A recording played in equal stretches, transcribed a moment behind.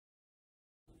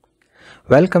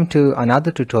Welcome to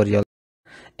another tutorial.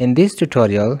 In this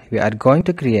tutorial, we are going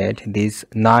to create this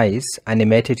nice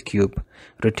animated cube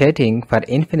rotating for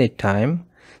infinite time.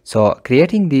 So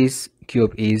creating this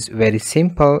cube is very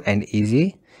simple and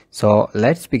easy. So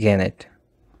let's begin it.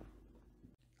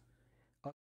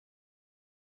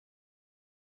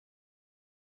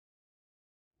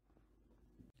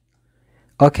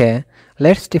 Okay,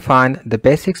 let's define the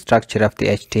basic structure of the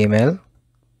HTML.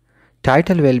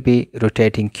 Title will be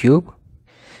rotating cube.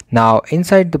 Now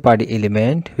inside the body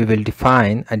element, we will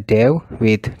define a div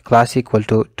with class equal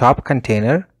to top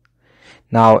container.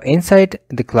 Now inside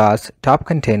the class top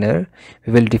container,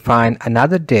 we will define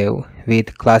another div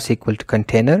with class equal to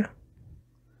container.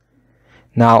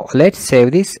 Now let's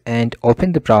save this and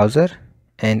open the browser,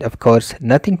 and of course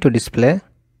nothing to display.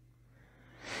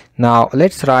 Now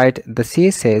let's write the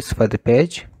CSS for the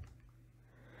page.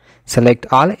 Select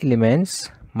all elements,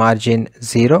 margin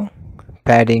 0,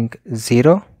 padding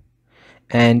 0,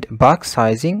 and box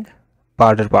sizing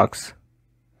border box.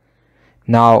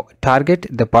 Now target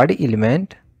the body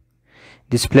element.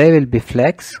 Display will be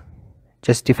flex.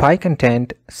 Justify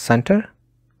content center.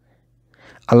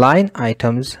 Align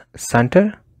items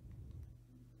center.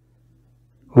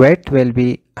 Weight will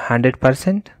be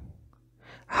 100%.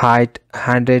 Height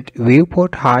 100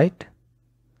 viewport height.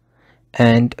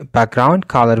 And background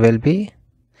color will be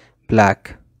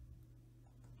black.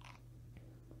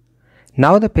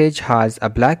 Now the page has a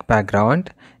black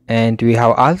background, and we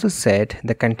have also set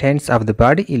the contents of the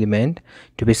body element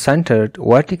to be centered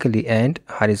vertically and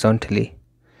horizontally.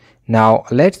 Now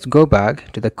let's go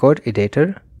back to the code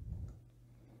editor.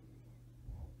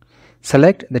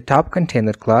 Select the top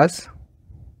container class.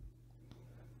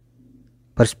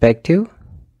 Perspective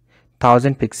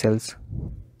 1000 pixels.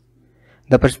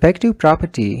 The perspective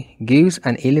property gives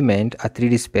an element a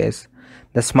 3D space.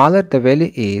 The smaller the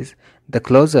value is, the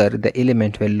closer the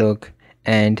element will look,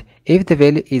 and if the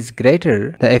value is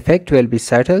greater, the effect will be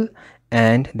subtle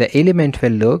and the element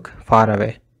will look far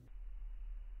away.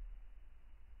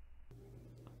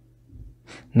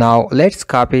 Now let's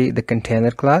copy the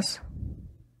container class.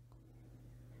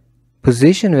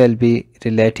 Position will be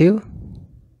relative.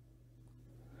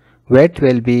 Width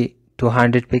will be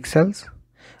 200 pixels.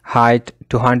 Height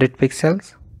 200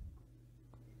 pixels.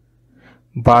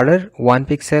 Border 1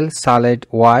 pixel solid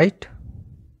white.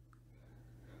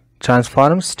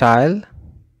 Transform style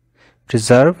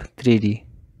preserve 3D.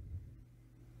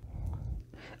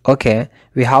 Okay,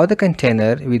 we have the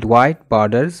container with white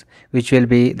borders, which will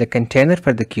be the container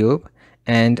for the cube,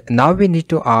 and now we need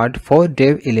to add 4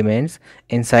 div elements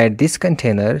inside this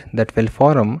container that will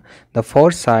form the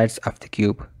 4 sides of the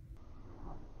cube.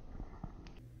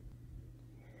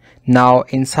 Now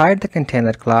inside the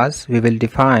container class, we will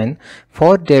define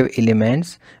 4 div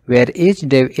elements where each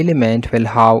div element will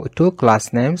have 2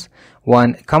 class names,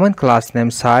 one common class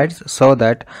name sides, so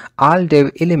that all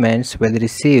div elements will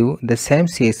receive the same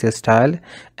CSS style,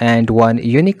 and one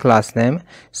unique class name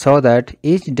so that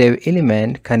each div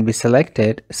element can be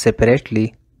selected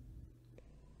separately.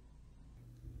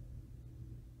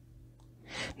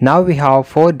 Now we have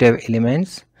 4 div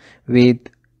elements with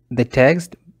the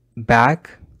text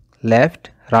back, left,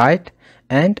 right,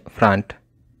 and front.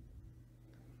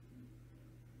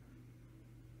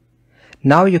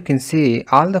 Now you can see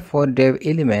all the 4 div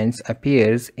elements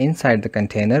appears inside the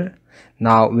container.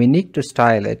 Now we need to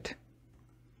style it.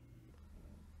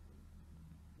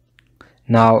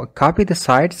 Now copy the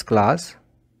sides class.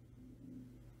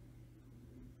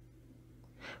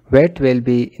 Width will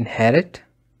be inherit.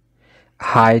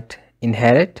 Height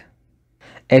inherit.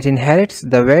 It inherits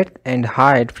the width and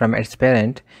height from its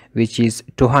parent, which is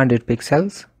 200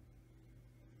 pixels.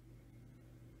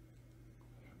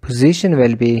 Position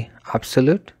will be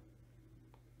absolute.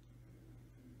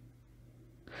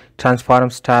 Transform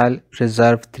style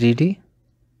preserve 3D.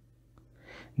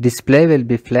 Display will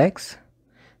be flex.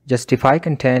 Justify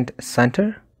content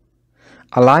center.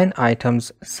 Align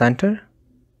items center.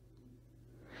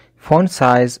 Font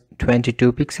size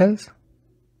 22 pixels.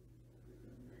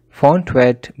 Font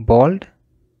weight bold,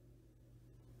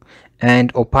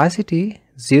 and opacity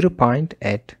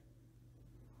 0.8.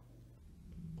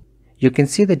 You can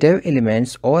see the div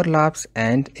elements overlaps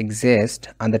and exist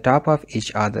on the top of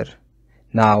each other.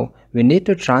 Now we need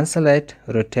to translate,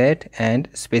 rotate, and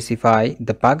specify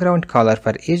the background color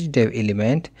for each div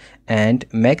element and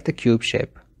make the cube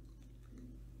shape.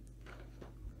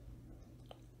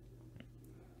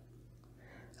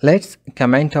 Let's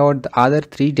comment out the other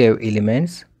 3 div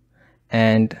elements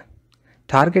and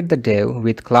target the div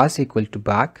with class equal to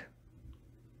back.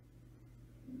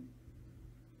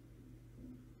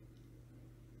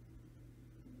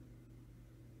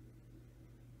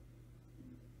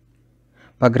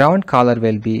 Background color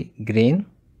will be green.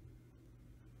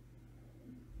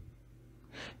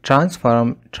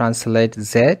 Transform translate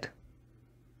Z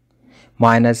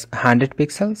minus 100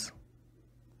 pixels.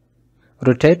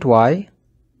 Rotate Y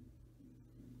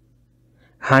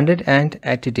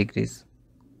 180 degrees.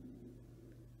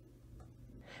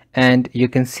 And you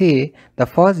can see the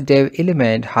first div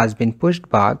element has been pushed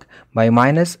back by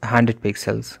minus 100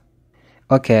 pixels.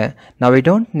 Okay, now we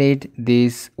don't need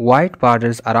these white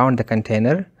borders around the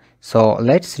container, so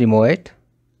let's remove it.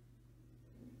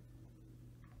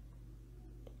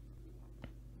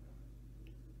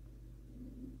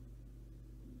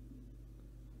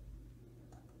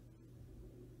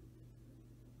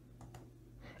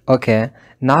 Okay,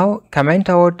 now comment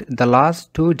out the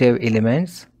last two div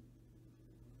elements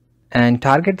and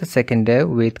target the second div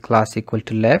with class equal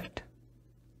to left.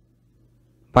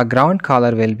 Background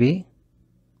color will be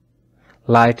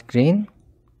light green.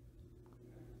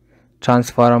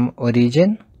 Transform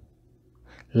origin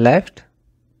left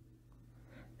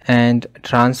and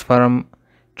transform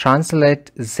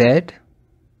translate Z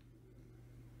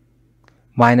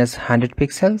minus 100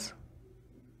 pixels.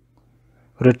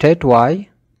 Rotate Y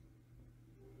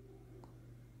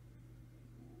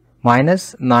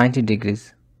minus 90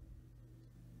 degrees.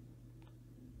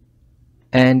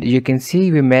 And you can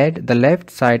see we made the left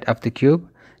side of the cube.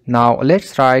 Now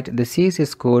let's write the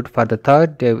CSS code for the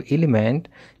third div element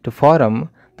to form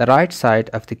the right side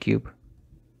of the cube.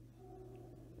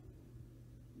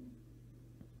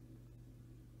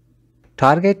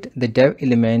 Target the div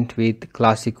element with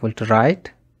class equal to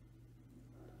right.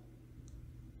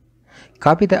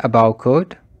 Copy the above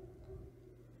code.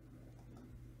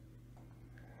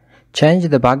 Change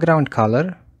the background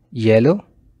color yellow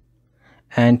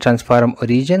and transform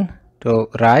origin to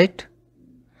right,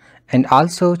 and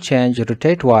also change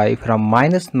rotate Y from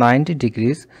minus 90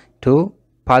 degrees to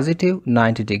positive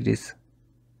 90 degrees.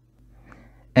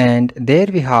 And there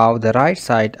we have the right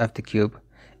side of the cube.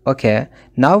 Okay,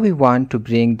 now we want to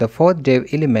bring the fourth div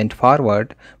element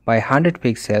forward by 100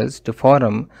 pixels to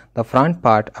form the front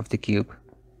part of the cube.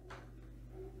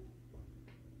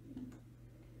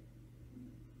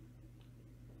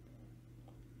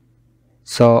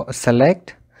 So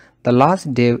select the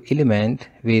last div element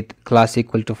with class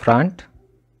equal to front.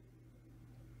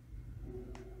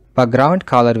 Background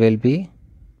color will be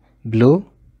blue.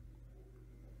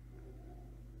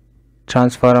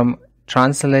 Transform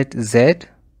translate Z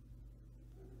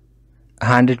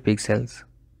 100 pixels.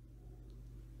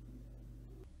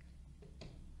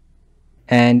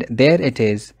 And there it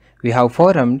is. We have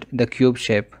formed the cube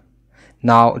shape.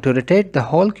 Now to rotate the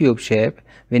whole cube shape,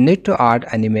 we need to add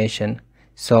animation.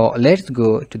 So let's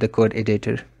go to the code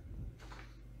editor.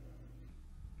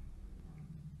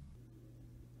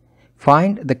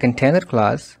 Find the container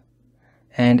class,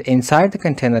 and inside the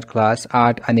container class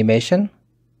add animation.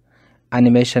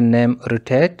 Animation name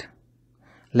rotate.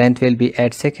 Length will be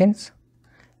 8 seconds.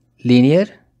 Linear,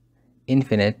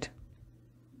 infinite.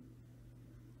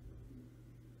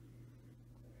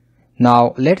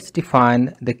 Now let's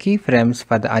define the keyframes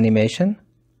for the animation.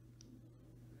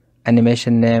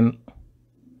 Animation name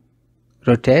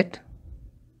rotate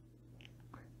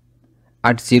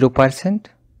at 0%.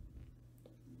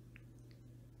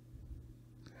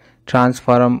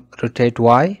 Transform rotate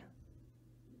Y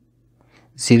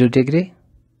 0 degree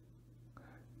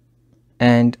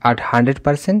and at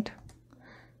 100%.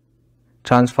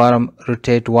 Transform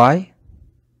rotate Y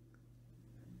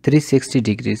 360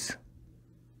 degrees.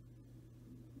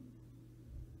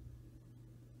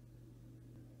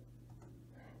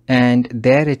 And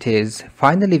there it is.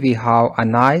 Finally we have a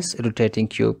nice rotating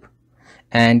cube.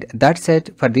 And that's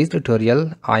it for this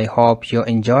tutorial. I hope you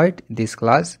enjoyed this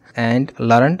class and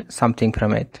learned something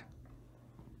from it.